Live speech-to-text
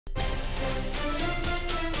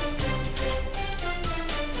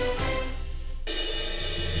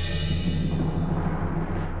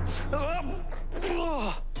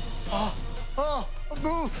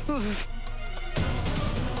वीर,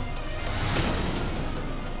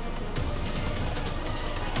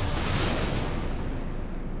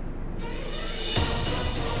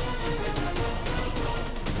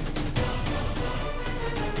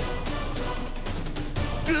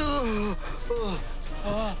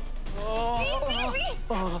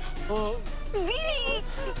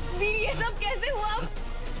 ये सब कैसे हुआ?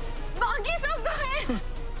 बाकी सब तो है।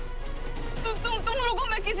 तुम रुको,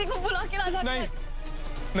 मैं किसी को बुला के ला जाती हूँ। नहीं,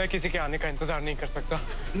 मैं किसी के आने का इंतजार नहीं कर सकता।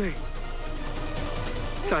 नहीं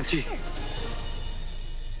सांची,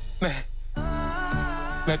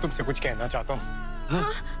 मैं तुमसे कुछ कहना चाहता हूँ।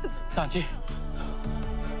 सांची,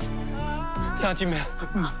 सांची मैं।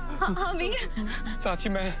 हाँ वीर। सांची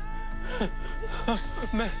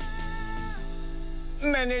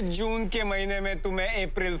मैंने जून के महीने में तुम्हें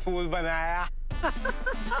अप्रैल फूल बनाया।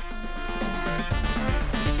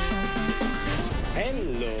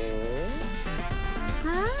 हेलो।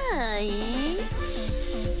 हाय।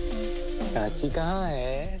 सांची कहाँ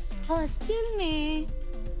है? हॉस्टल में।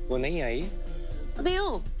 वो नहीं आई? अबे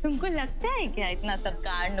ओ, तुमको लगता है क्या इतना सब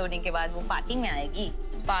कार्ड होने के बाद वो पार्टी में आएगी?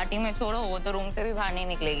 पार्टी में छोड़ो, वो तो रूम से भी बाहर नहीं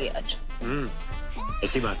निकलेगी आज।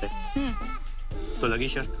 ऐसी बात है। तो लगी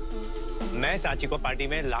शर्त? मैं सांची को पार्टी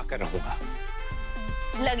में ला कर रहूंगा।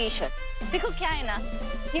 लगी शर्त। देखो क्या है ना,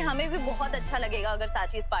 कि हमें भी बहुत अच्छा लगेगा अगर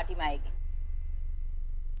सांची इस पार्टी में आएगी,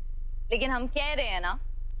 लेकिन हम कह रहे हैं ना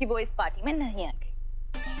कि वो इस पार्टी में नहीं आएगी।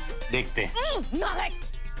 देखते हैं।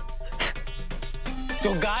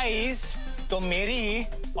 तो गाइस, तो मेरी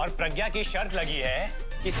और प्रज्ञा की शर्त लगी है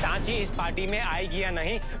कि सांची इस पार्टी में आएगी या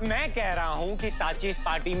नहीं। मैं कह रहा हूं कि सांची इस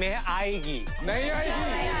पार्टी में आएगी। नहीं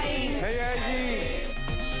आएगी। नहीं आएगी।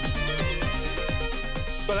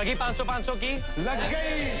 तो लगी 500 की? लग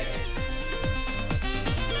गई।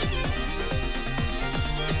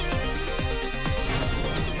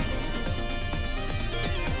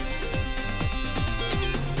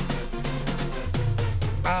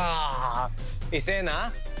 इसे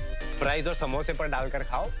ना फ्राइज और समोसे पर डालकर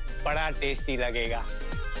खाओ, बड़ा टेस्टी लगेगा।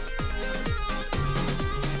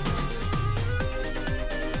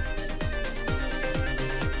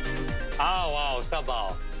 आओ आओ सब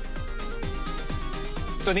आओ।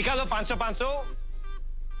 तो निकालो 500।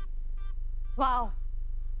 वाह,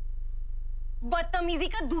 बदतमीजी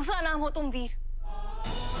का दूसरा नाम हो तुम वीर।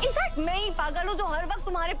 इनफैक्ट मैं ही पागल हूँ जो हर वक्त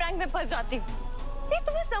तुम्हारे प्रैंक में फंस जाती हूँ। ये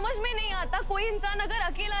तुम्हें समझ में नहीं आता, कोई इंसान अगर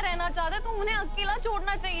अकेला रहना चाहता है तो उन्हें अकेला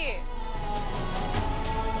छोड़ना चाहिए।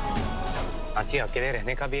 सांची, अकेले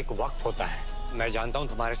रहने का भी एक वक्त होता है। मैं जानता हूँ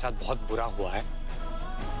तुम्हारे साथ बहुत बुरा हुआ है,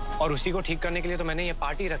 और उसी को ठीक करने के लिए तो मैंने ये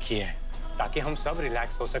पार्टी रखी है, ताकि हम सब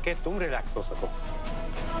रिलैक्स हो सके, तुम रिलैक्स हो सको।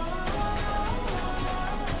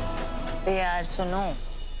 यार सुनो,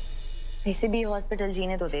 वैसे भी हॉस्पिटल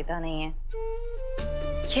जीने तो देता नहीं है।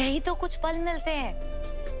 यही तो कुछ पल मिलते हैं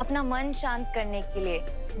अपना मन शांत करने के लिए,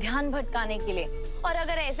 ध्यान भटकाने के लिए, और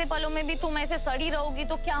अगर ऐसे पलों में भी तुम ऐसे सड़ी रहोगी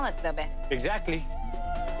तो क्या मतलब है? एग्जैक्टली।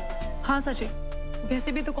 हाँ सची,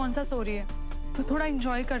 वैसे भी तो कौन सा सो रही है, तो थोड़ा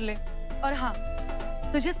एंजॉय कर ले। और हाँ,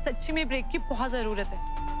 तुझे सच्ची में ब्रेक की बहुत जरूरत है।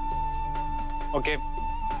 ओके,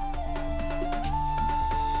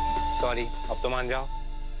 सॉरी, अब तो मान जाओ।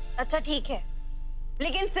 अच्छा ठीक है,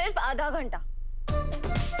 लेकिन सिर्फ आधा घंटा।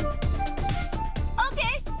 ओके।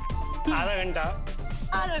 आधा घंटा?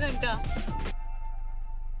 आधा घंटा।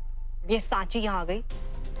 ये सांची यहाँ आ गई,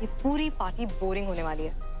 ये पूरी पार्टी बोरिंग होने वाली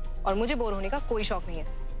है, और मुझे बोर होने का कोई शौक नहीं है।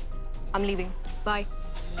 I'm leaving. Bye.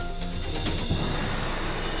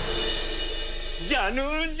 जानू।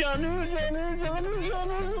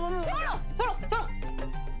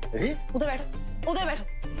 छोड़ो। उधर बैठो।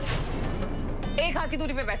 एक हाथ की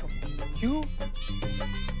दूरी पे बैठो। क्यों?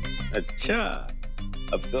 अच्छा,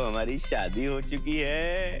 अब तो हमारी शादी हो चुकी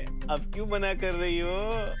है, अब क्यों मना कर रही हो?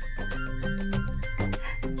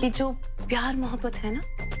 ये जो प्यार मोहब्बत है ना,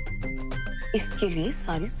 इसके लिए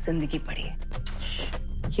सारी जिंदगी पड़ी है।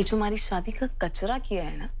 ये जो हमारी शादी का कचरा किया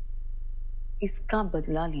है ना, इसका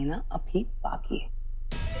बदला लेना अभी बाकी है।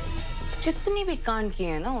 जितने भी कांड किए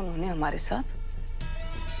हैं ना उन्होंने हमारे साथ,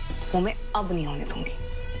 वो मैं अब नहीं होने दूंगी।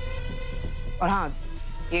 और हाँ,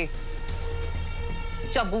 ये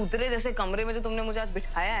चबूतरे जैसे कमरे में जो तुमने मुझे आज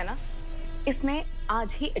बिठाया है ना, इसमें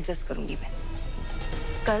आज ही एडजस्ट करूंगी मैं।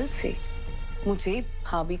 कल से मुझे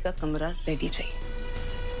भाभी का कमरा रेडी चाहिए,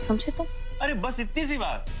 समझे तुम? अरे बस इतनी सी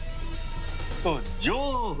बात। तो जो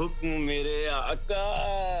हुक्म मेरे आका।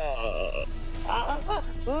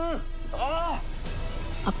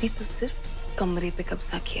 अभी तो सिर्फ कमरे पे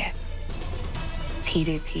कब्जा किया है,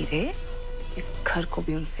 धीरे धीरे इस घर को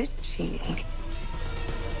भी उनसे छीन लूंगी,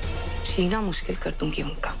 छीना मुश्किल कर दूंगी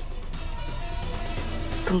उनका।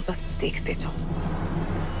 तुम बस देखते जाओ।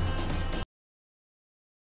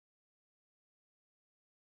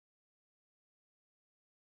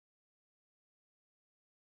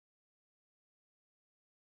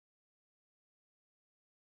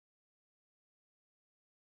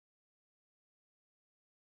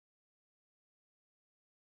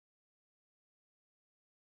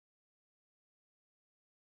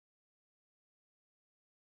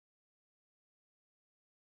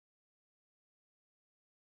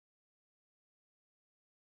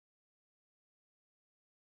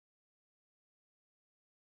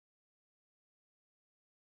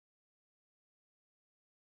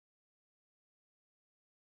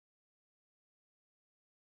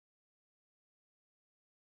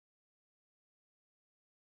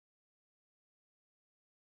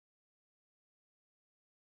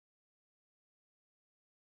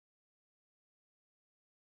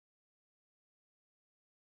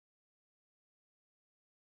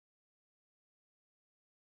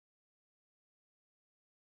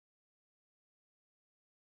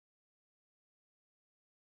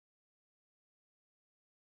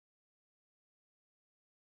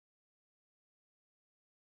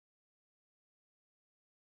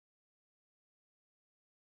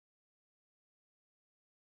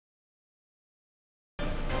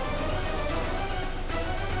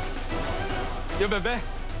 ये बेबे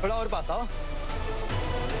थोड़ा और पास आओ।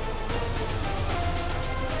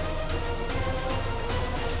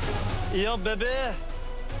 यो बेबे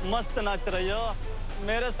मस्त नाच रही हो,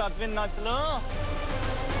 मेरे साथ भी नाच लो।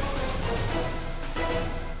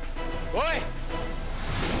 ओए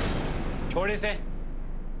छोड़ इसे।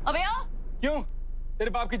 अबे आओ। क्यों? तेरे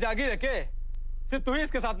बाप की जागीर है के? सिर्फ तू ही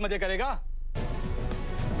इसके साथ मजे करेगा?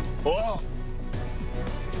 ओ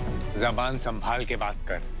जबान संभाल के बात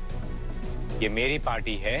कर। ये मेरी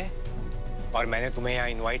पार्टी है और मैंने तुम्हें यहाँ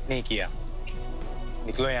इनवाइट नहीं किया।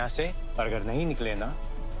 निकलो यहाँ से, और अगर नहीं निकले ना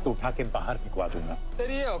तो उठा के बाहर फिकवा दूंगा।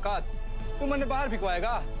 तेरी ये औकात, तू मैंने बाहर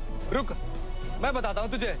फिकवाएगा? रुक, मैं बताता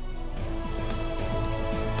हूँ तुझे।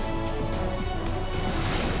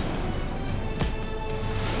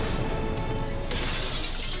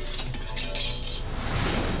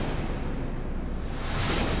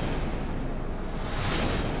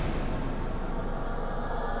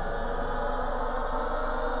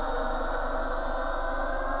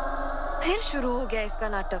 फिर शुरू हो गया इसका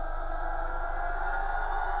नाटक।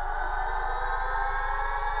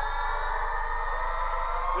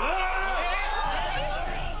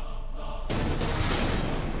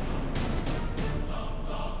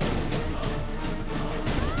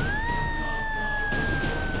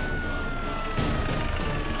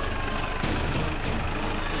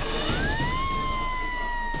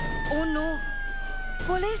 Oh no,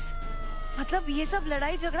 police! मतलब ये सब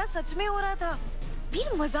लड़ाई झगड़ा सच में हो रहा था।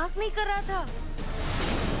 वीर मजाक नहीं कर रहा था।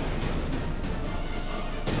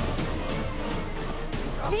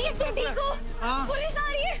 वीर तुम ठीक हो? पुलिस आ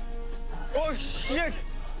रही है। Oh shit!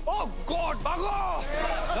 ओह गॉड! भागो!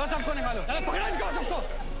 लो सबको निकालो। चलो पकड़ो इनको सबको।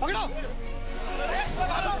 पकड़ो।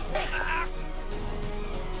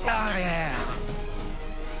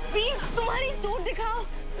 वीर तुम्हारी चोट दिखाओ।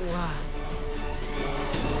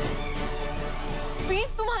 वीर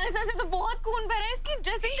तुम्हारे सर से तो बहुत खून बह रहा है, इसकी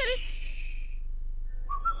ड्रेसिंग करी।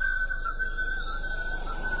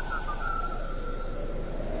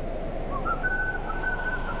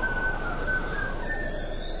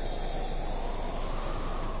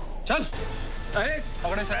 चल, अरे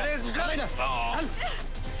पकड़े सर, चल,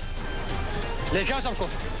 लेके आओ सबको।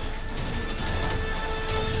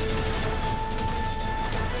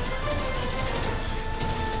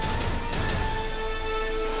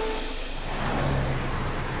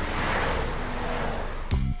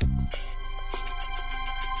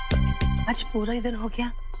 आज पूरा दिन हो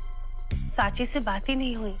गया, साची से बात ही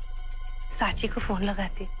नहीं हुई। साची को फोन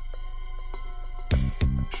लगाती।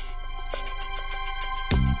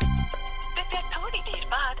 थोड़ी देर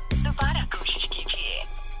बाद दोबारा कोशिश कीजिए।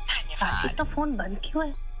 साची का फोन बंद क्यों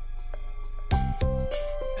है?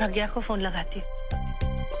 प्रज्ञा को फोन लगाती।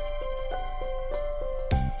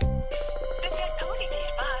 थोड़ी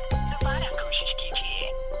देर बाद दोबारा कोशिश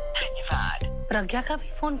कीजिए। धन्यवाद। प्रज्ञा का भी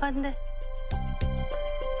फोन बंद है।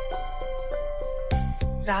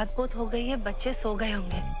 रात बहुत हो गई है, बच्चे सो गए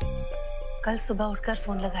होंगे। कल सुबह उठकर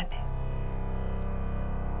फोन लगाते।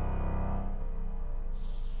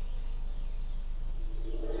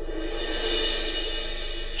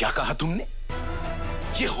 क्या कहा तुमने?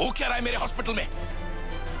 ये हो क्या रहा है मेरे हॉस्पिटल में?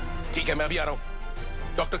 ठीक है, मैं अभी आ रहा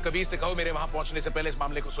हूं। डॉक्टर कबीर से कहो मेरे वहां पहुंचने से पहले इस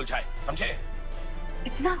मामले को सुलझाए, समझे?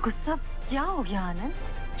 इतना गुस्सा क्या हो गया आनंद?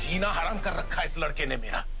 जीना हराम कर रखा इस लड़के ने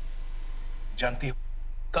मेरा। जानती हो,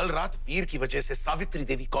 कल रात वीर की वजह से Savitri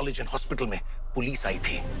Devi college and hospital में पुलिस आई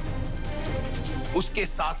थी। उसके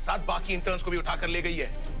साथ साथ बाकी इंटर्न्स को भी उठाकर ले गई है।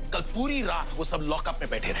 कल पूरी रात वो सब लॉकअप में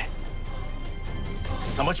बैठे रहे।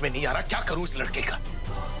 समझ में नहीं आ रहा क्या करूं इस लड़के का।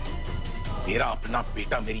 मेरा अपना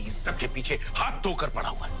बेटा मेरी इज्जत के पीछे हाथ धोकर पड़ा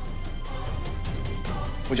हुआ है।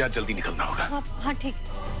 मुझे आज जल्दी निकलना होगा। हाँ ठीक,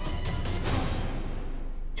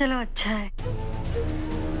 चलो अच्छा है।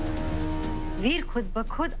 वीर खुद ब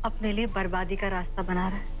खुद अपने लिए बर्बादी का रास्ता बना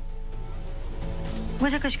रहा है।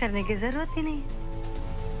 मुझे कुछ करने की जरूरत ही नहीं है।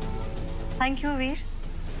 थैंक यू वीर।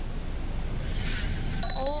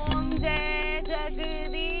 ओम जय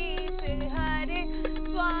जगदीश हरे,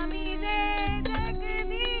 स्वामी जय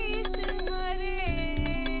जगदीश हरे।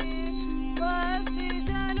 भक्त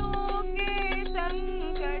जनों के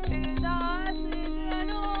संकट, दास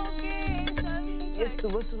जनों के संकट। ये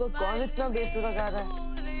सुबह सुबह कौन इतना बेसुरा गा रहा है?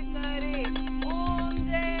 ओम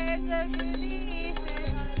जय जगदीश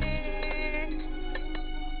हरे।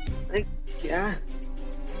 अरे क्या?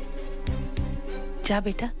 जा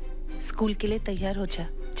बेटा, स्कूल के लिए तैयार हो जा।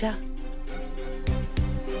 जा।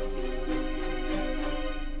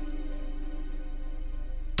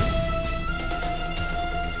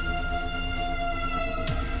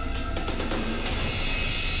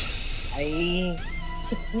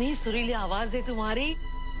 कितनी सुरीली आवाज है तुम्हारी।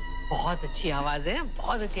 बहुत अच्छी आवाज है,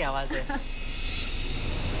 बहुत अच्छी आवाज है।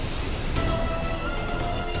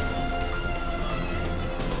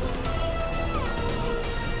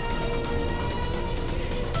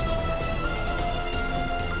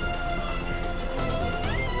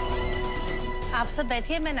 आप सब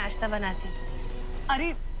बैठिए, मैं नाश्ता बनाती हूँ।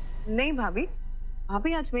 अरे नहीं भाभी,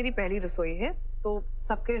 भाभी आज मेरी पहली रसोई है तो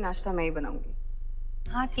सबके लिए नाश्ता मैं ही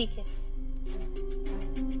बनाऊंगी। हाँ ठीक है।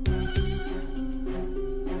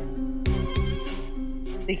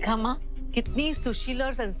 देखा माँ, कितनी सुशील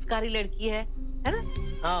और संस्कारी लड़की है ना?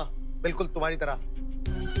 हाँ बिल्कुल तुम्हारी तरह।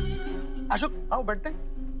 अशोक आओ बैठते।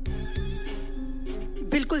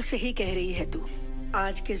 बिल्कुल सही कह रही है तू।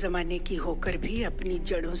 आज के जमाने की होकर भी अपनी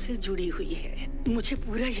जड़ों से जुड़ी हुई है। मुझे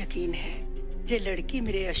पूरा यकीन है ये लड़की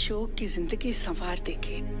मेरे अशोक की जिंदगी संवार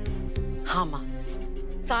देगी। हाँ माँ,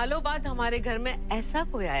 सालों बाद हमारे घर में ऐसा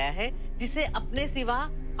कोई आया है जिसे अपने सिवा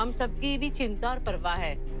हम सबकी भी चिंता और परवाह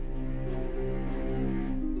है।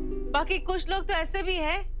 बाकी कुछ लोग तो ऐसे भी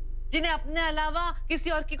हैं जिन्हें अपने अलावा किसी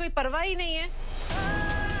और की कोई परवाह ही नहीं है।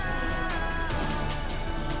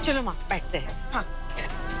 चलो माँ बैठते हैं। हाँ।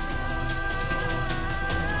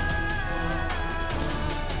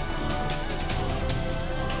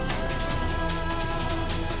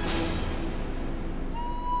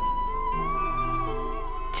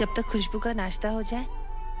 जब तक खुशबू का नाश्ता हो जाए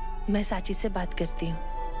मैं साची से बात करती हूँ।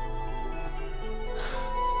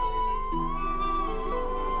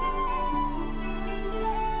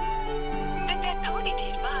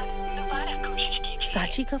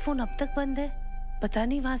 साची का फोन अब तक बंद है, पता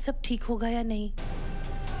नहीं वहां सब ठीक होगा या नहीं।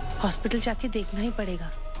 हॉस्पिटल जाके देखना ही पड़ेगा।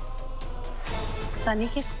 सनी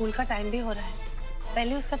के स्कूल का टाइम भी हो रहा है,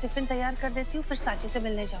 पहले उसका टिफिन तैयार कर देती हूँ, फिर साची से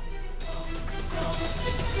मिलने जाऊंगी।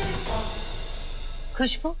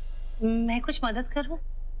 खुशबू, मैं कुछ मदद करूं?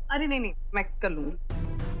 अरे नहीं, मैं कर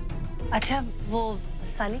लूंगी। अच्छा, वो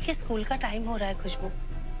सनी के स्कूल का टाइम हो रहा है खुशबू,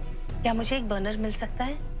 क्या मुझे एक बर्नर मिल सकता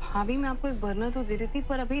है? भाभी मैं आपको एक बर्नर तो दे देती,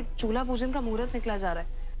 पर अभी चूल्हा पूजन का मुहूर्त निकला जा रहा है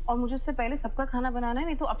और मुझे उससे पहले सबका खाना बनाना है,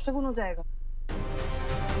 नहीं तो अपशगुन हो जाएगा।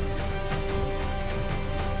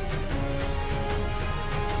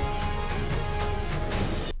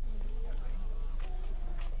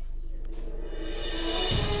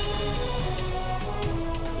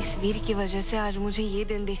 इस वीर की वजह से आज मुझे ये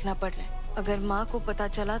दिन देखना पड़ रहा है। अगर माँ को पता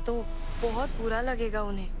चला तो बहुत बुरा लगेगा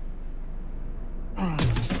उन्हें।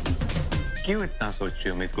 क्यों इतना सोच रही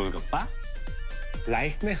हो मिस गोलगप्पा?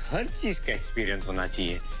 लाइफ में हर चीज का एक्सपीरियंस होना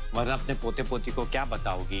चाहिए, वरना अपने पोते पोती को क्या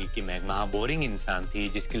बताओगी कि मैं महा बोरिंग इंसान थी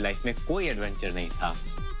जिसकी लाइफ में कोई एडवेंचर नहीं था।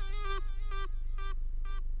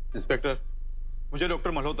 इंस्पेक्टर, मुझे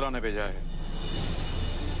डॉक्टर मल्होत्रा ने भेजा है।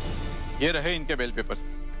 ये रहे इनके बेल पेपर्स।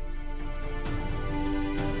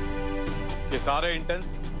 ये सारे intern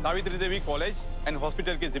Savitri Devi college and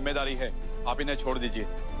hospital की जिम्मेदारी है, आप इन्हें छोड़ दीजिए।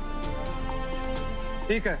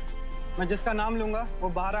 ठीक है, मैं जिसका नाम लूंगा वो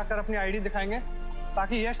बाहर आकर अपनी आईडी दिखाएंगे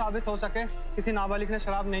ताकि यह साबित हो सके किसी नाबालिग ने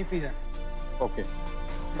शराब नहीं पी है। ओके।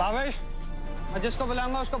 भावेश, मैं जिसको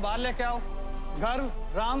बुलाऊंगा उसको बाहर लेके आओ। गर्व,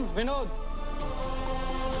 राम, विनोद।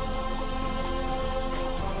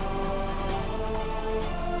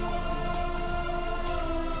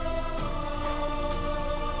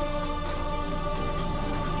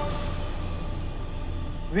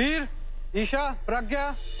 वीर, ईशा,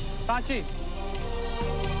 प्रज्ञा, साची।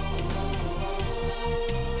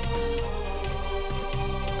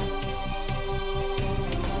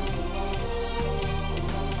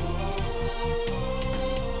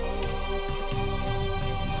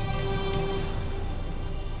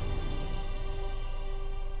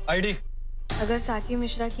 आईडी। अगर साची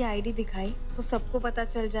मिश्रा की आईडी दिखाई तो सबको पता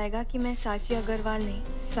चल जाएगा कि मैं साची अग्रवाल नहीं,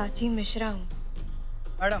 साची मिश्रा हूँ।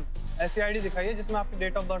 मैडम, ऐसी आईडी दिखाइए जिसमें आपकी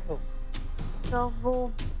डेट ऑफ बर्थ हो। तो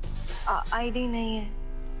वो आईडी नहीं है।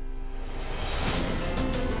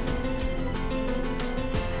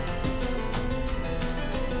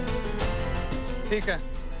 ठीक है,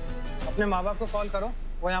 अपने माँ बाप को कॉल करो,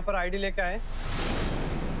 वो यहाँ पर आईडी लेके आए।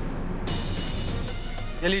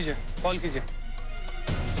 ये लीजिए, कॉल कीजिए।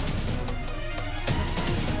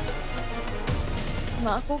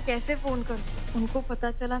 माँ को कैसे फोन करूं? उनको पता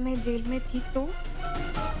चला मैं जेल में थी तो?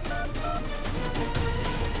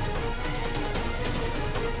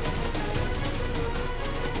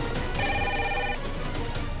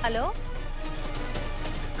 हेलो,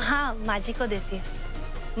 हाँ माँ जी को देती है।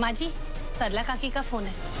 माँ जी, सरला काकी का फोन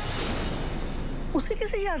है। उसे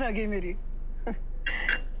कैसे याद आ गई मेरी?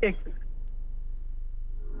 एक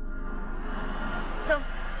तो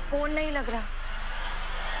फोन नहीं लग रहा।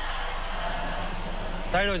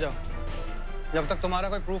 साइड हो जाओ, जब तक तुम्हारा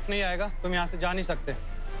कोई प्रूफ नहीं आएगा तुम यहाँ से जा नहीं सकते।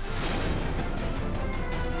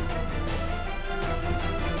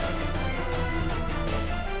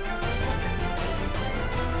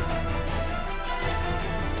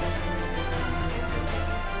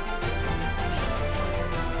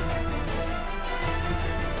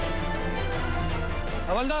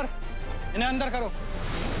 हवलदार, इन्हें अंदर करो।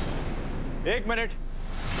 एक मिनट।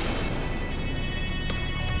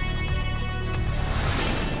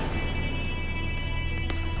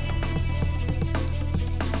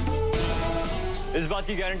 इस बात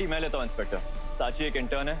की गारंटी मैं लेता हूं इंस्पेक्टर, साची एक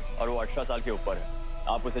इंटर्न है और वो 18 साल के ऊपर है,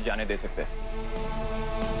 आप उसे जाने दे सकते हैं।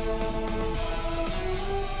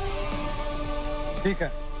 ठीक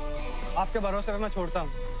है, आपके भरोसे पे मैं छोड़ता हूं।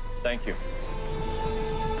 Thank you.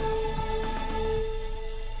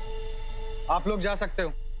 आप लोग जा सकते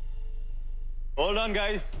हो। होल्ड ऑन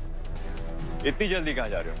गाइस, इतनी जल्दी कहां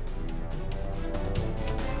जा रहे हो?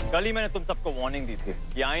 कल ही मैंने तुम सबको वार्निंग दी थी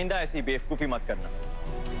कि आइंदा ऐसी बेवकूफी मत करना,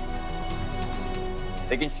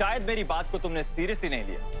 लेकिन शायद मेरी बात को तुमने सीरियसली नहीं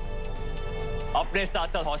लिया। अपने साथ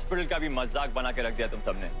साथ हॉस्पिटल का भी मजाक बना के रख दिया तुम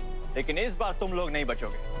सबने, लेकिन इस बार तुम लोग नहीं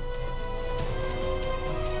बचोगे।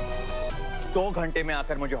 2 घंटे में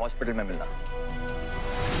आकर मुझे हॉस्पिटल में मिलना।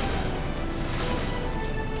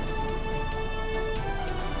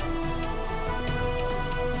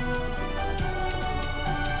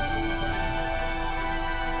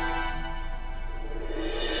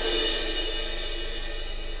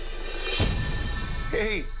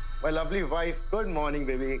 Hey, my lovely wife. Good morning,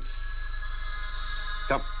 baby.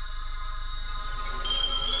 Come.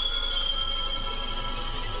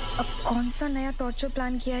 अब कौन सा नया टॉर्चर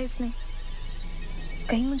प्लान किया है इसने?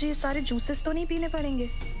 कहीं मुझे ये सारे जूसेस तो नहीं पीने पड़ेंगे?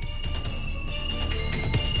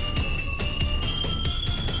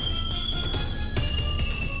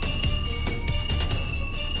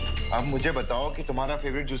 अब मुझे बताओ कि तुम्हारा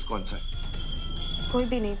फेवरेट जूस कौन सा है? कोई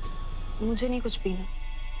भी नहीं, मुझे नहीं कुछ पीना।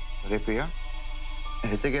 अरे प्रिया,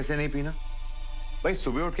 ऐसे कैसे नहीं पीना? भाई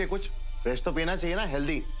सुबह उठ के कुछ फ्रेश तो पीना चाहिए ना,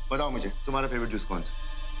 हेल्दी। बताओ मुझे तुम्हारा फेवरेट जूस कौन सा?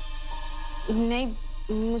 नहीं,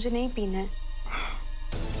 मुझे नहीं पीना है।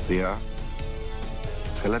 प्रिया,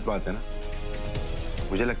 गलत बात है ना?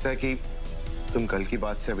 मुझे लगता है कि तुम कल की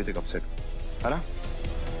बात से अभी तक अपसेट है ना?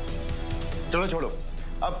 चलो छोड़ो,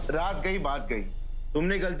 अब रात गई बात गई।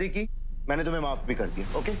 तुमने गलती की, मैंने तुम्हें माफ भी कर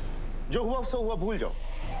दिया। ओके, जो हुआ सो हुआ, भूल जाओ।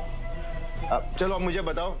 अब चलो, अब मुझे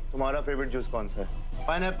बताओ तुम्हारा फेवरेट जूस कौन सा है?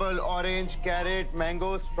 Pineapple, orange, carat,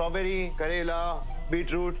 mango, strawberry, करेला,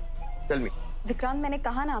 बीटरूट? Tell me. विक्रांत, मैंने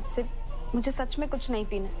कहा ना आपसे, मुझे सच में कुछ नहीं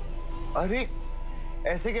पीना। अरे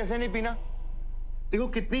ऐसे कैसे नहीं पीना? देखो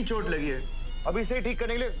कितनी चोट लगी है, अब इसे ठीक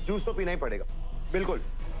करने के लिए जूस तो पीना ही पड़ेगा। बिल्कुल।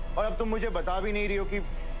 और अब तुम मुझे बता भी नहीं रही हो कि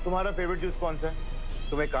तुम्हारा फेवरेट जूस कौन सा है।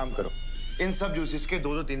 तुम एक काम करो, इन सब जूसेस के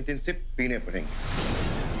 2-2, 3-3 सिप पीने पड़ेंगे।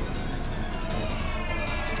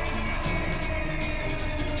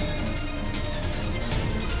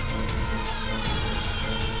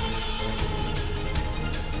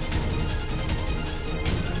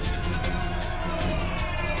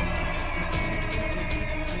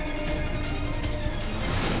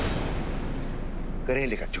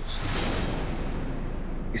 करेले का जूस,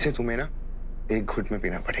 इसे तुम्हें ना एक घुट में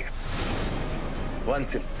पीना पड़ेगा। 1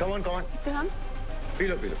 SIP. Come on, come on. P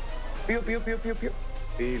low, P low, पियो पियो पियो पियो पियो,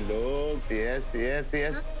 P low. Yes yes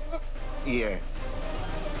yes yes.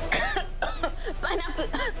 Pineapple,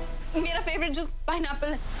 मेरा फेवरेट जूस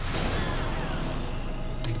पाइनएप्पल है।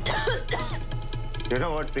 You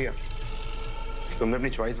know what, प्रिया, तुमने अपनी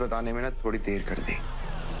चॉइस बताने में ना थोड़ी देर कर दी।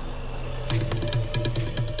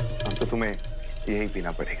 अब तो तुम्हें यही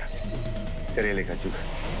पीना पड़ेगा, करेले का जूस।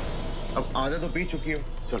 अब आधा तो पी चुकी हो,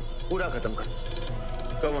 चलो पूरा खत्म कर।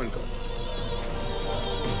 Come on, come.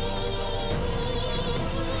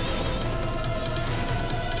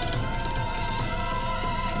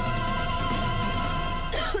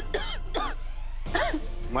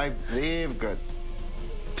 My brave girl,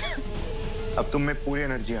 अब तुम में पूरी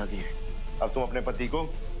एनर्जी आ गई है। अब तुम अपने पति को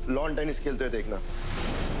लॉन टेनिस खेलते हुए देखना।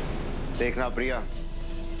 देखना प्रिया,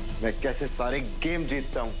 मैं कैसे सारे गेम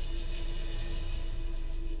जीतता हूं।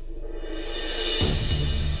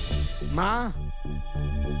 माँ,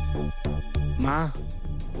 माँ,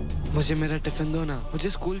 मुझे मेरा टिफिन दो ना, मुझे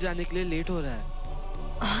स्कूल जाने के लिए लेट हो रहा है।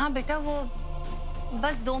 हाँ बेटा, वो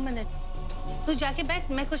बस 2 मिनट, तू जाके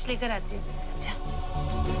बैठ, मैं कुछ लेकर आती हूँ।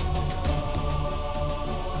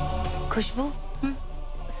 खुशबू,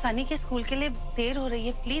 सनी के स्कूल के लिए देर हो रही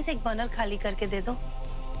है, प्लीज एक बर्नर खाली करके दे दो।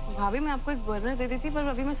 भाभी, मैं आपको एक बर्नर दे देती, पर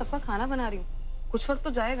अभी मैं सबका खाना बना रही हूँ, कुछ वक्त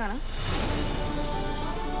तो जाएगा ना।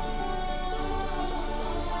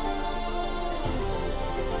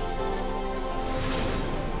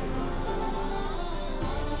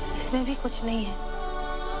 इसमें भी कुछ नहीं है।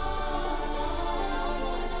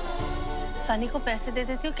 सनी को पैसे दे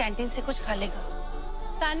देती हूँ, कैंटीन से कुछ खा लेगा।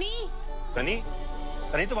 सनी, सनी,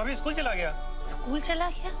 सनी तो भाभी स्कूल चला गया। स्कूल चला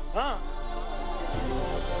गया? हाँ।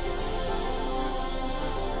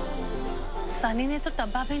 सनी ने तो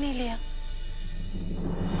डब्बा भी नहीं लिया।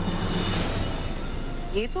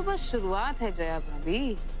 ये तो बस शुरुआत है जया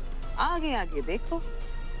भाभी, आगे आगे देखो,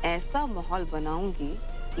 ऐसा माहौल बनाऊंगी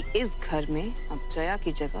कि इस घर में अब जया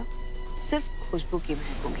की जगह सिर्फ खुशबू की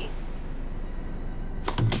महक होगी।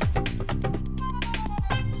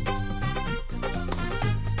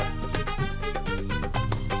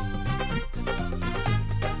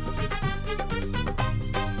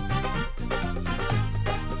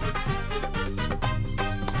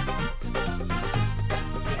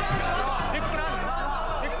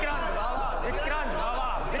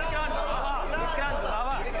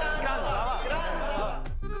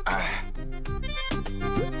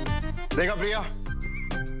 देखा प्रिया,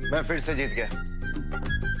 मैं फिर से जीत गया।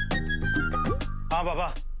 हाँ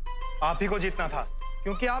बाबा, आप ही को जीतना था,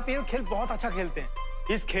 क्योंकि आप ये खेल बहुत अच्छा खेलते हैं।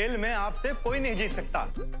 इस खेल में आपसे कोई नहीं जीत सकता।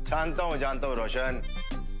 जानता हूँ रोशन।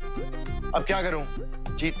 अब क्या करूं,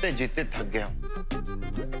 जीतते जीतते थक गया हूं।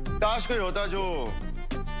 काश कोई होता जो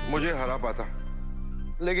मुझे हरा पाता,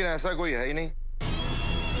 लेकिन ऐसा कोई है ही नहीं।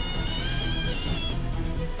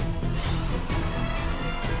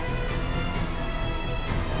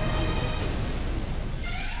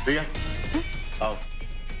 प्रिया, आओ,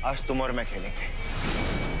 आज तुम और मैं खेलेंगे।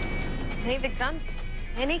 नहीं विक्रांत,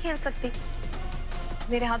 मैं नहीं खेल सकती।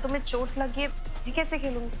 मेरे हाथों में चोट लगी है, मैं कैसे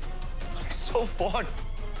खेलूंगी? So what?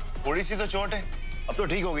 थोड़ी सी तो चोट है, अब तो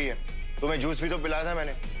ठीक हो गई है। तुम्हें जूस भी तो पिलाया था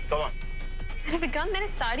मैंने। Come on। अरे विक्रांत, मैंने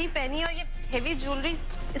साड़ी पहनी है और ये हेवी ज्वेलरी,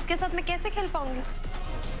 इसके साथ मैं कैसे खेल पाऊंगी?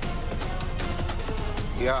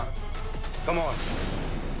 या, come on।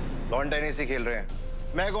 लॉन टेनिस ही खेल रहे हैं।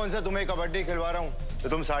 मैं कौन सा तुम्हें कबड्डी खिलवा रहा हूँ तो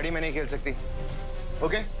तुम साड़ी में नहीं खेल सकती।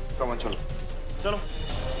 ओके, कम ऑन, चलो चलो,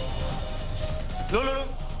 लो लो लो।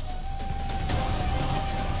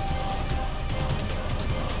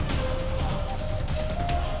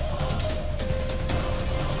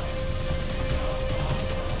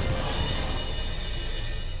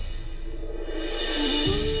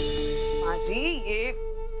 माँ जी, ये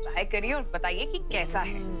ट्राई करिए और बताइए कि कैसा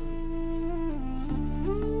है।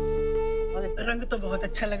 रंग तो बहुत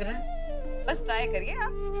अच्छा लग रहा है। बस ट्राई करिए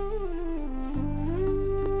आप।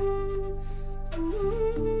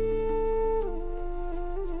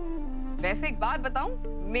 वैसे एक बात बताऊं,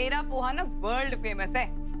 मेरा पोहा ना वर्ल्ड फेमस है।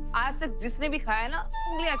 आज तक जिसने भी खाया ना,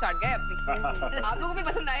 उंगलियां चाट गए अपनी। आप लोगों को भी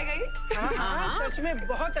पसंद आएगा ये? हाँ, सच में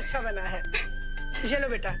बहुत अच्छा बना है। चलो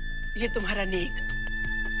बेटा, ये तुम्हारा नेक।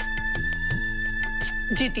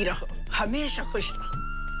 जीती रहो, हमेशा खुश रहो।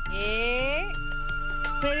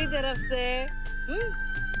 मेरी तरफ से।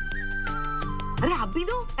 अरे आप भी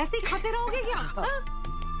दो, ऐसे ही खाते रहोगे क्या?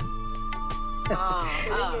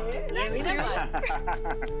 ये भी ना बात।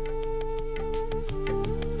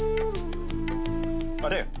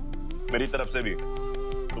 अरे मेरी तरफ से भी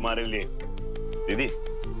तुम्हारे लिए दीदी।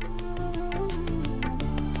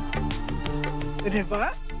 अरे वाह,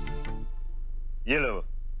 ये लो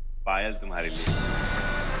पायल तुम्हारे लिए।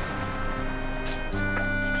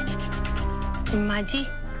 माँ जी,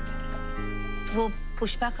 वो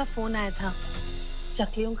पुष्पा का फोन आया था,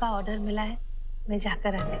 चकलियों का ऑर्डर मिला है, मैं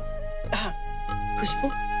जाकर आती। हाँ, खुशबू,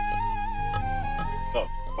 तो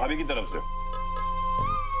भाभी की तरफ से।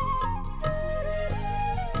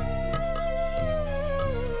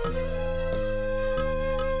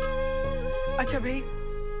 अच्छा भाई,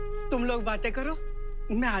 तुम लोग बातें करो,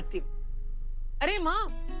 मैं आती हूँ। अरे माँ,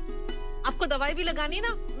 आपको दवाई भी लगानी है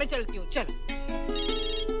ना, मैं चलती हूँ। चलो।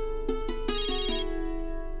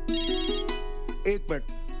 एक मिनट,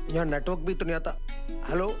 यहाँ नेटवर्क भी तो नहीं आता।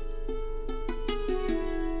 हेलो,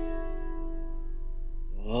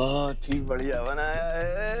 बहुत ही बढ़िया बनाया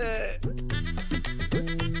है।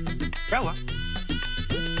 क्या हुआ?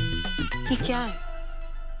 ये क्या है?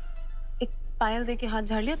 एक पायल दे के हाथ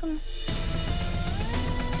झाड़ लिया तुमने?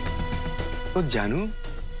 तो जानू,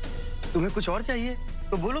 तुम्हें कुछ और चाहिए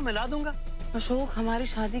तो बोलो, मैं ला दूंगा। अशोक, हमारी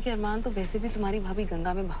शादी के अरमान तो वैसे भी तुम्हारी भाभी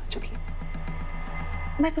गंगा में बहा चुकी है।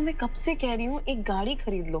 मैं तुम्हें कब से कह रही हूँ एक गाड़ी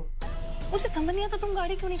खरीद लो। मुझे समझ नहीं आता तुम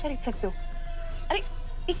गाड़ी क्यों नहीं खरीद सकते हो। अरे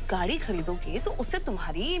एक गाड़ी खरीदोगे तो उससे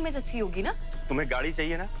तुम्हारी इमेज अच्छी होगी ना। तुम्हें गाड़ी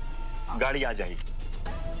चाहिए ना, गाड़ी आ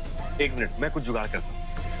जाएगी। एक मिनट, मैं कुछ जुगाड़ करता हूँ।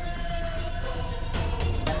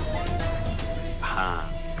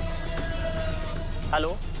 हाँ,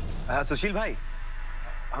 हेलो, सुशील भाई,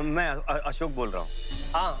 मैं अशोक बोल रहा हूँ।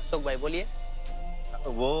 हाँ अशोक भाई बोलिए।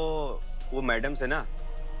 वो मैडम से ना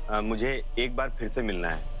मुझे एक बार फिर से मिलना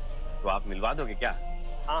है, तो आप मिलवा दोगे क्या?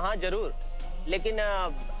 हाँ हाँ जरूर, लेकिन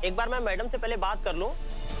एक बार मैं मैडम से पहले बात कर लूं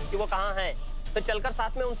कि वो कहाँ हैं, फिर चलकर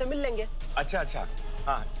साथ में उनसे मिल लेंगे। अच्छा अच्छा,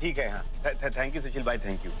 हाँ ठीक है। हाँ थैंक यू सुशील भाई,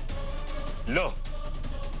 थैंक यू। लो,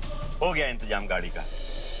 हो गया इंतजाम गाड़ी का।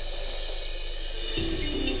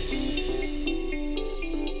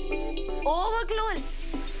 ओवरक्लोज,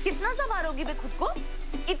 कितना संभालोगी बे खुद को?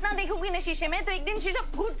 इतना देखोगी ना शीशे में तो एक दिन शीशा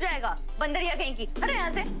फूट जाएगा। बंदरिया कहीं की, अरे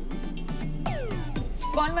यहाँ से।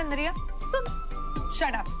 कौन बंदरिया? तुम।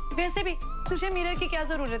 Shut up. वैसे भी तुझे मिरर की क्या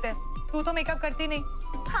जरूरत है? तू तो मेकअप करती नहीं।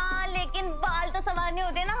 हाँ लेकिन बाल तो संवारने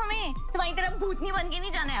होते हैं ना हमें। तुम्हारी तरफ भूतनी बन के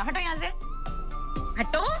नहीं जाना है। हटो यहाँ से,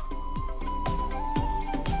 हटो।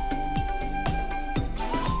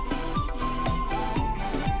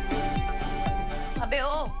 अबे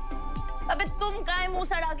ओ, अबे तुम काहे मुंह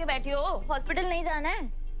सड़ा के बैठी हो? हॉस्पिटल नहीं जाना है?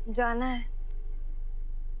 जाना है,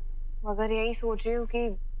 मगर यही सोच रही हूँ कि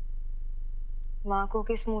माँ को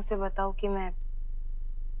किस मुंह से बताऊँ कि मैं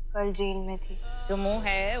कल जेल में थी। जो मुंह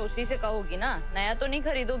है उसी से कहोगी ना, नया तो नहीं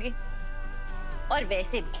खरीदोगी। और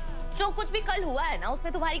वैसे भी जो कुछ भी कल हुआ है ना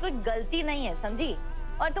उसमें तुम्हारी कोई गलती नहीं है, समझी?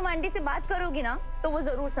 और तुम आंटी से बात करोगी ना तो वो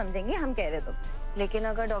जरूर समझेंगे, हम कह रहे तो। लेकिन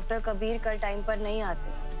अगर डॉक्टर कबीर कल टाइम पर नहीं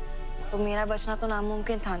आते तो मेरा बचना तो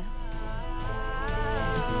नामुमकिन था ना।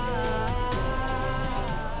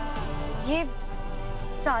 ये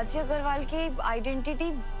साची अग्रवाल की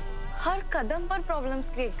आइडेंटिटी हर कदम पर प्रॉब्लम्स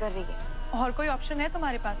क्रिएट कर रही है। और कोई ऑप्शन है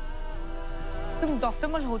तुम्हारे पास? तुम डॉक्टर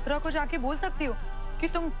मल्होत्रा को जाके बोल सकती हो कि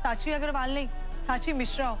तुम साची अग्रवाल नहीं, साची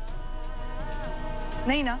मिश्रा हो।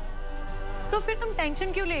 नहीं ना? तो फिर तुम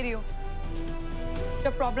टेंशन क्यों ले रही हो?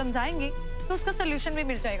 जब प्रॉब्लम्स आएंगी तो उसका सोल्यूशन भी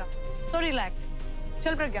मिल जाएगा। So relax.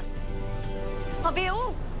 चल प्रज्ञा। अबे ओ,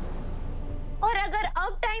 और अगर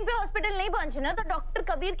अब टाइम पे हॉस्पिटल नहीं पहुंचे ना तो डॉक्टर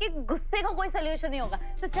कबीर के गुस्से का कोई सोल्यूशन नहीं होगा।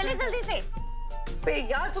 तो चले जल्दी से। बे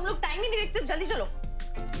यार तुम लोग टाइम ही नहीं देखते, जल्दी चलो।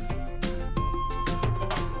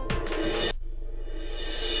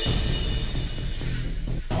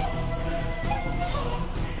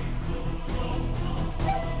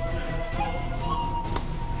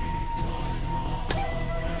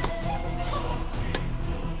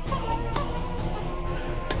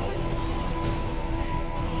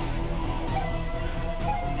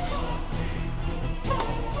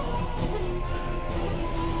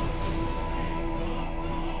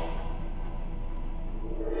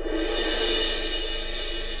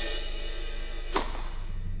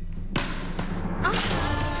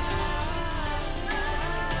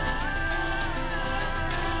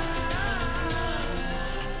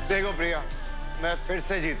 देखो प्रिया, मैं फिर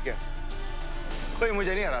से जीत गया। कोई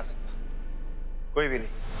मुझे नहीं हरा सकता, कोई भी नहीं।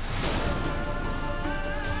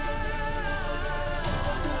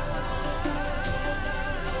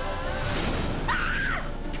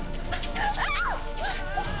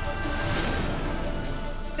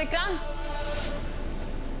 विक्रांत,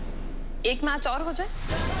 एक मैच और हो जाए।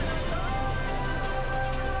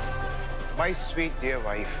 माय स्वीट डियर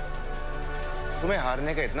वाइफ, तुम्हें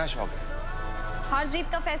हारने का इतना शौक है? हार जीत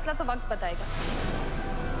का फैसला तो वक्त बताएगा।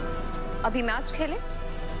 अभी मैच खेले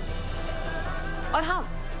और हाँ,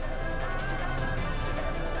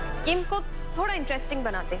 गेम को थोड़ा इंटरेस्टिंग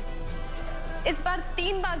बनाते हैं। इस बार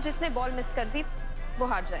 3 बार जिसने बॉल मिस कर दी वो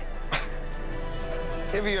हार जाएगा।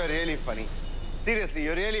 Devi, you're really funny. Seriously,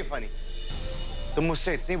 you're really funny. तुम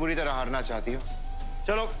मुझसे इतनी बुरी तरह हारना चाहती हो?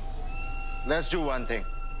 चलो, let's do one thing.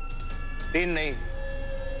 3 नहीं,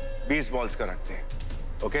 20 बॉल्स का रखते हैं,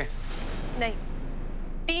 ओके? नहीं,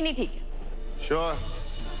 3 ही ठीक है। Sure.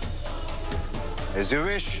 As you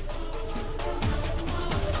wish.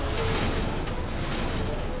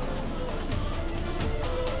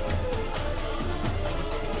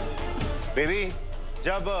 Baby,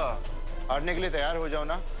 जब हारने के लिए तैयार हो जाओ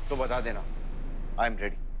ना तो बता देना। I'm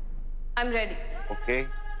ready. I'm ready. Okay.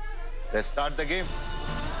 Let's start the game.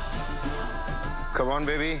 Come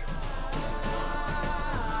on, baby.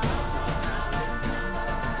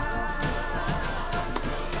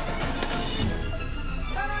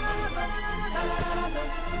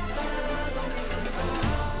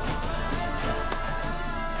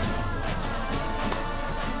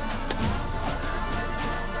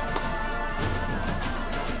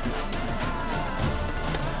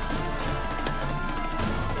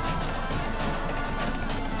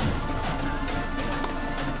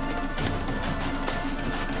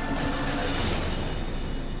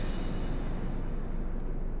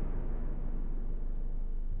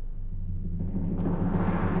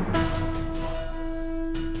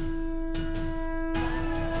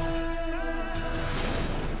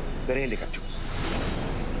 घरेली का चूस।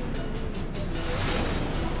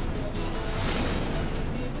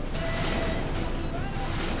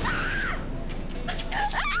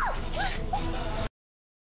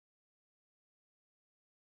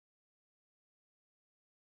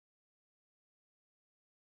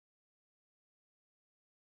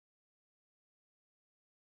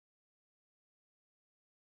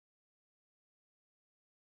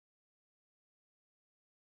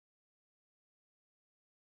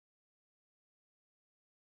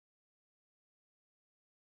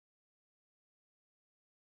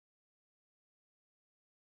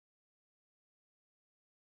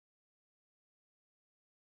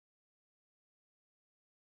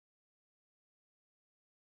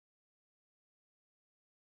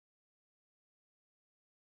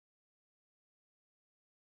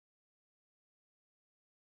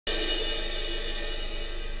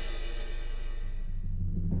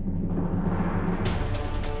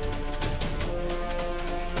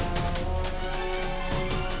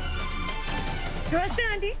 नमस्ते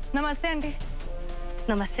आंटी। नमस्ते आंटी।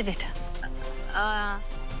 नमस्ते बेटा।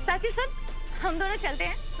 साची सुन, हम दोनों चलते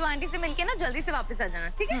हैं, तो आंटी से मिलके ना जल्दी से वापस आ जाना,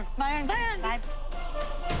 ठीक है? Bye aunty. Bye aunty.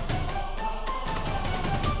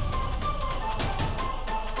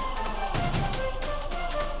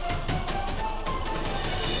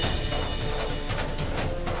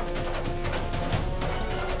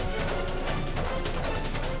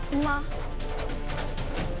 माँ,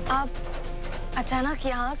 आप अचानक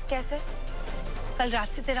यहाँ कैसे? कल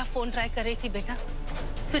रात से तेरा फोन ट्राई कर रही थी बेटा,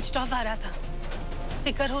 स्विच ऑफ आ रहा था।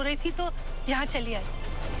 फिक्र हो रही थी तो यहाँ चली आई।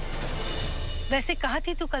 वैसे कहाँ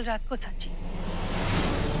थी तू कल रात को साची?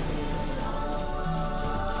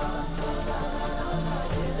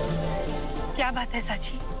 क्या बात है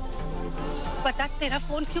साची? बता, तेरा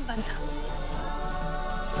फोन क्यों बंद था?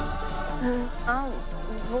 हाँ,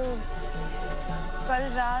 वो कल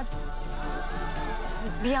रात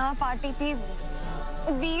यहाँ पार्टी थी।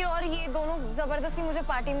 वीर और ये दोनों जबरदस्ती मुझे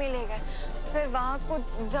पार्टी में ले गए। फिर वहाँ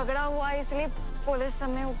कुछ झगड़ा हुआ, इसलिए पुलिस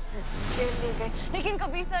हमें जेल ले गई। लेकिन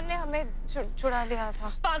कबीर सर ने हमें छुड़ा लिया था।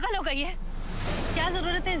 पागल हो गई है? क्या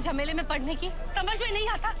जरूरत है इस झमेले में पड़ने की? समझ में नहीं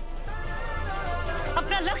आता।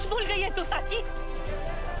 अपना लक्ष्य भूल गई है तू साची।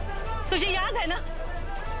 तुझे याद है ना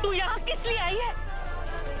तू यहाँ किस लिए आई है?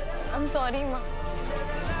 I'm sorry माँ,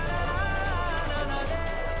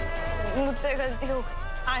 मुझसे गलती हो गई।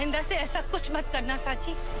 आइंदा से ऐसा कुछ मत करना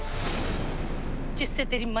साची, जिससे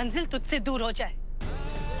तेरी मंजिल तुझसे दूर हो जाए,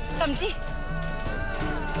 समझी?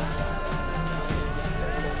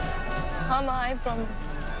 हाँ माँ, I promise।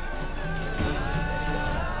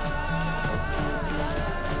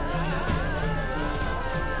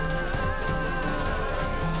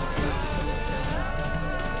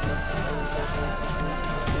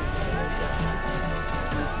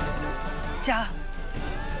 जा,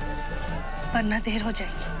 वरना देर हो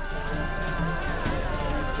जाएगी।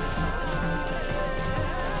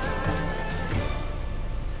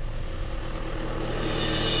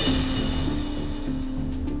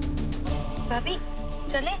 भाभी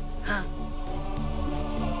चले? हाँ।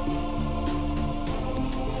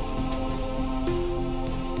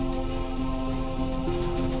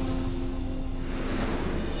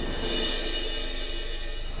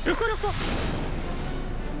 रुको रुको,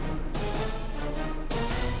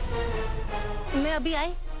 मैं अभी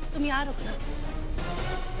आई, तुम यहाँ रुकना।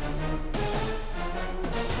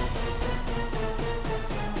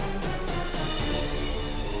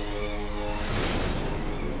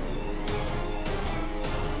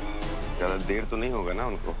 ज़्यादा देर तो नहीं होगा ना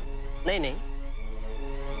उनको? नहीं नहीं।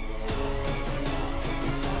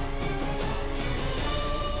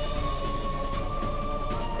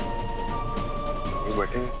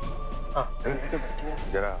 बैठे? हाँ।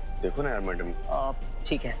 जरा देखो ना यार मैडम।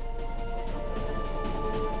 ठीक है।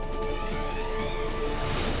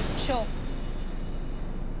 शो।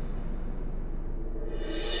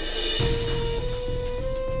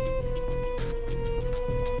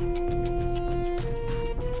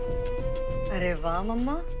 अरे वाह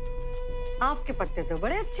मम्मा, आपके पत्ते तो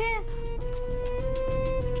बड़े अच्छे हैं।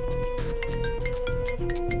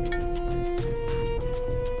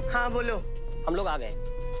 हाँ बोलो। हम लोग आ गए।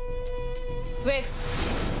 वेट,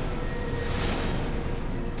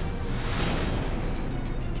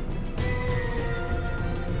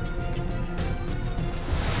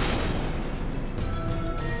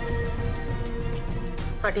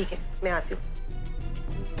 हाँ ठीक है, मैं आती हूँ।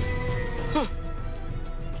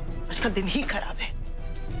 आज का दिन ही खराब है।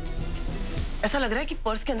 ऐसा लग रहा है कि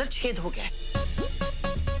पर्स के अंदर छेद हो गया है।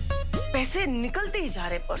 पैसे निकलते ही जा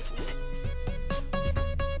रहे पर्स में से।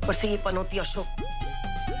 ऊपर से ये पनौती अशोक,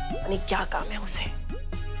 यानी क्या काम है उसे?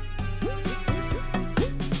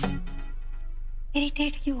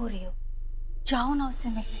 इरिटेट क्यों हो रही हो? जाओ ना उससे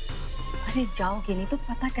मिलने। अरे जाओगे नहीं तो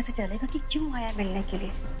पता कैसे चलेगा कि क्यों आया मिलने के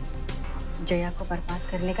लिए? जया को बर्बाद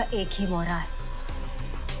करने का एक ही मौका है,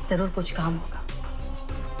 जरूर कुछ काम होगा।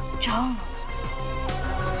 जाओ ना।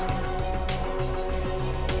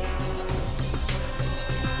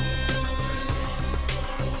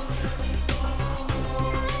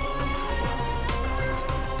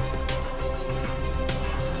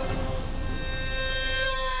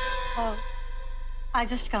 I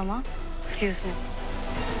just come, huh? Excuse me.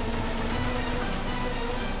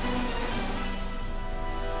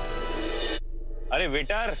 अरे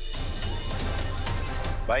वेटर,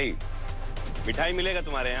 भाई मिठाई मिलेगा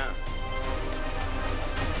तुम्हारे यहाँ?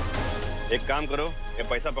 एक काम करो, ये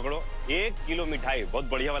पैसा पकड़ो, 1 किलो मिठाई बहुत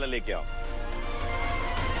बढ़िया वाला लेके आओ।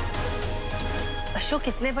 अशोक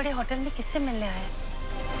इतने बड़े होटल में किससे मिलने आया?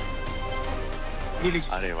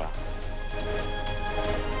 अरे वाह,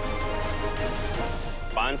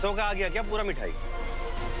 500 का आ गया क्या पूरा मिठाई?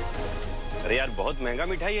 अरे यार बहुत महंगा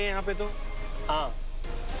मिठाई है यहाँ पे तो। हाँ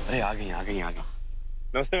अरे आ गई आ गई आ गई।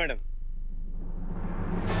 नमस्ते मैडम।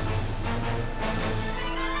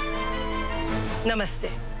 नमस्ते।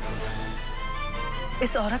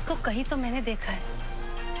 इस औरत को कहीं तो मैंने देखा है।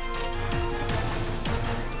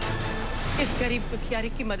 इस गरीब दुखियारी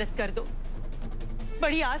की मदद कर दो।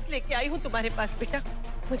 बड़ी आस लेके आई हूँ तुम्हारे पास बेटा।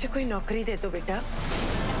 मुझे कोई नौकरी दे दो बेटा।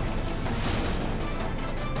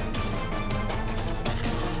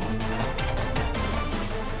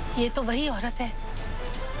 ये तो वही औरत है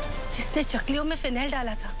जिसने चकलियों में फिनाइल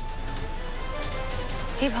डाला था।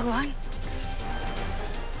 हे भगवान,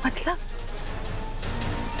 मतलब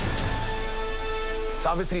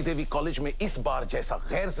सावित्री देवी कॉलेज में इस बार जैसा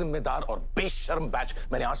गैर जिम्मेदार और बेशर्म बैच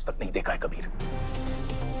मैंने आज तक नहीं देखा है कबीर।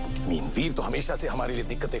 वीर तो हमेशा से हमारे लिए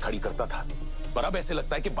दिक्कतें खड़ी करता था, पर अब ऐसे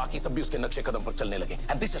लगता है कि बाकी सब भी उसके नक्शे कदम पर चलने लगे।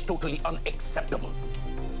 And this is totally unacceptable.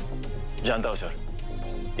 जानता हूं सर,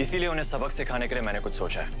 इसीलिए उन्हें सबक सिखाने के लिए मैंने कुछ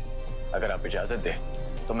सोचा है। अगर आप इजाजत दे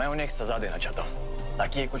तो मैं उन्हें एक सजा देना चाहता हूं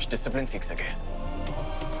ताकि ये कुछ डिसिप्लिन सीख सके।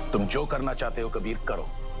 तुम जो करना चाहते हो कबीर करो।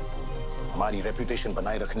 हमारी रेपुटेशन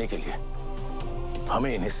बनाए रखने के लिए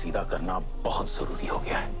हमें इन्हें सीधा करना बहुत जरूरी हो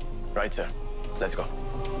गया है। Right sir, let's go.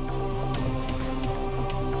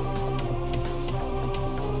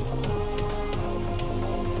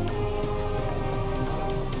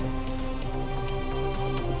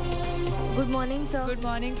 Good morning sir. Good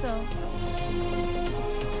morning sir.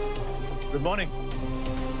 Good morning.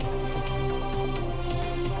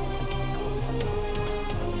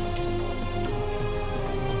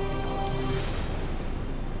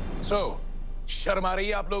 शर्म आ रही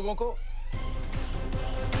है आप लोगों को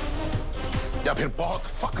या फिर बहुत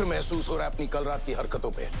फक्र महसूस हो रहा है अपनी कल रात की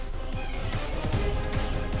हरकतों पे?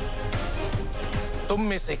 तुम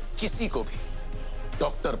में से किसी को भी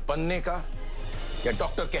डॉक्टर बनने का या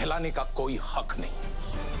डॉक्टर कहलाने का कोई हक नहीं।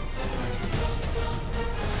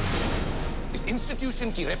 इस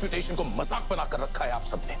इंस्टीट्यूशन की रेपुटेशन को मजाक बनाकर रखा है आप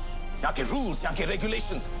सबने। यहाँ के रूल्स, यहाँ के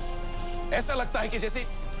रेगुलेशंस, ऐसा लगता है कि जैसे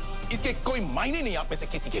इसके कोई मायने नहीं आप में से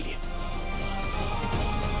किसी के लिए।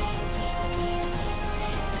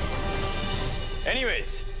 एनीवेज,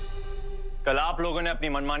 कल आप लोगों ने अपनी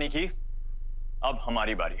मनमानी की, अब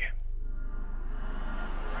हमारी बारी है।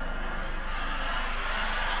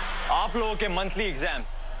 आप लोगों के मंथली एग्जाम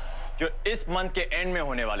जो इस मंथ के एंड में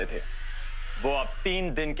होने वाले थे, वो अब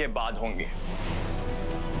 3 दिन के बाद होंगे।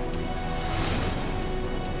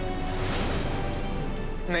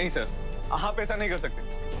 नहीं सर, आप ऐसा नहीं कर सकते।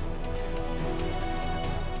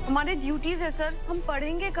 हमारे ड्यूटीज है सर, हम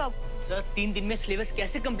पढ़ेंगे कब? सर 3 दिन में सिलेबस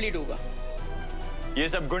कैसे कंप्लीट होगा? ये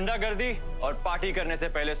सब गुंडागर्दी और पार्टी करने से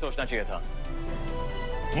पहले सोचना चाहिए था।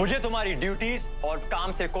 मुझे तुम्हारी ड्यूटीज और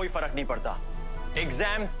काम से कोई फर्क नहीं पड़ता।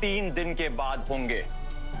 एग्जाम 3 दिन के बाद होंगे,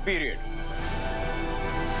 पीरियड।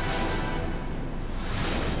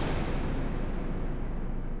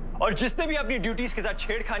 और जिसने भी अपनी ड्यूटीज के साथ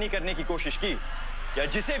छेड़खानी करने की कोशिश की या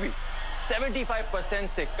जिसे भी 75%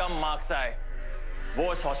 से कम मार्क्स आए,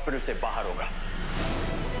 वो इस हॉस्पिटल से बाहर होगा।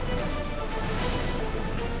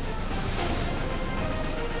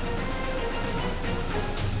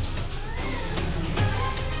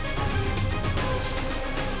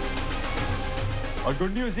 और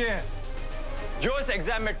गुड न्यूज़ ये है, जो इस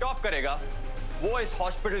एग्जाम में टॉप करेगा वो इस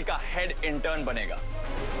हॉस्पिटल का हेड इंटर्न बनेगा।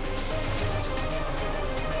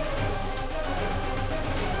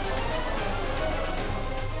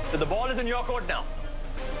 So the ball is in your court now.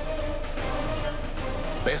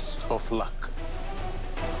 Best of luck.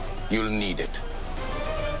 You'll need it.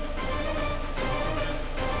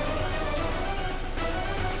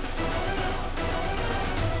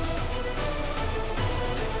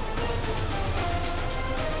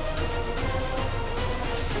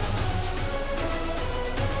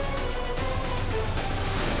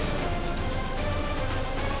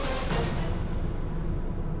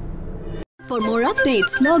 For more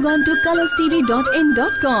updates, log on to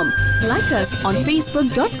colorstv.in.com. Like us on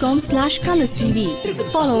facebook.com/colorstv.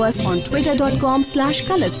 Follow us on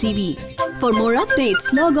twitter.com/colorstv. For more updates,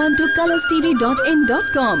 log on to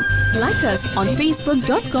colorstv.in.com. Like us on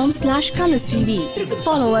facebook.com/colorstv.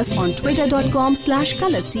 Follow us on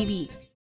twitter.com/colorstv.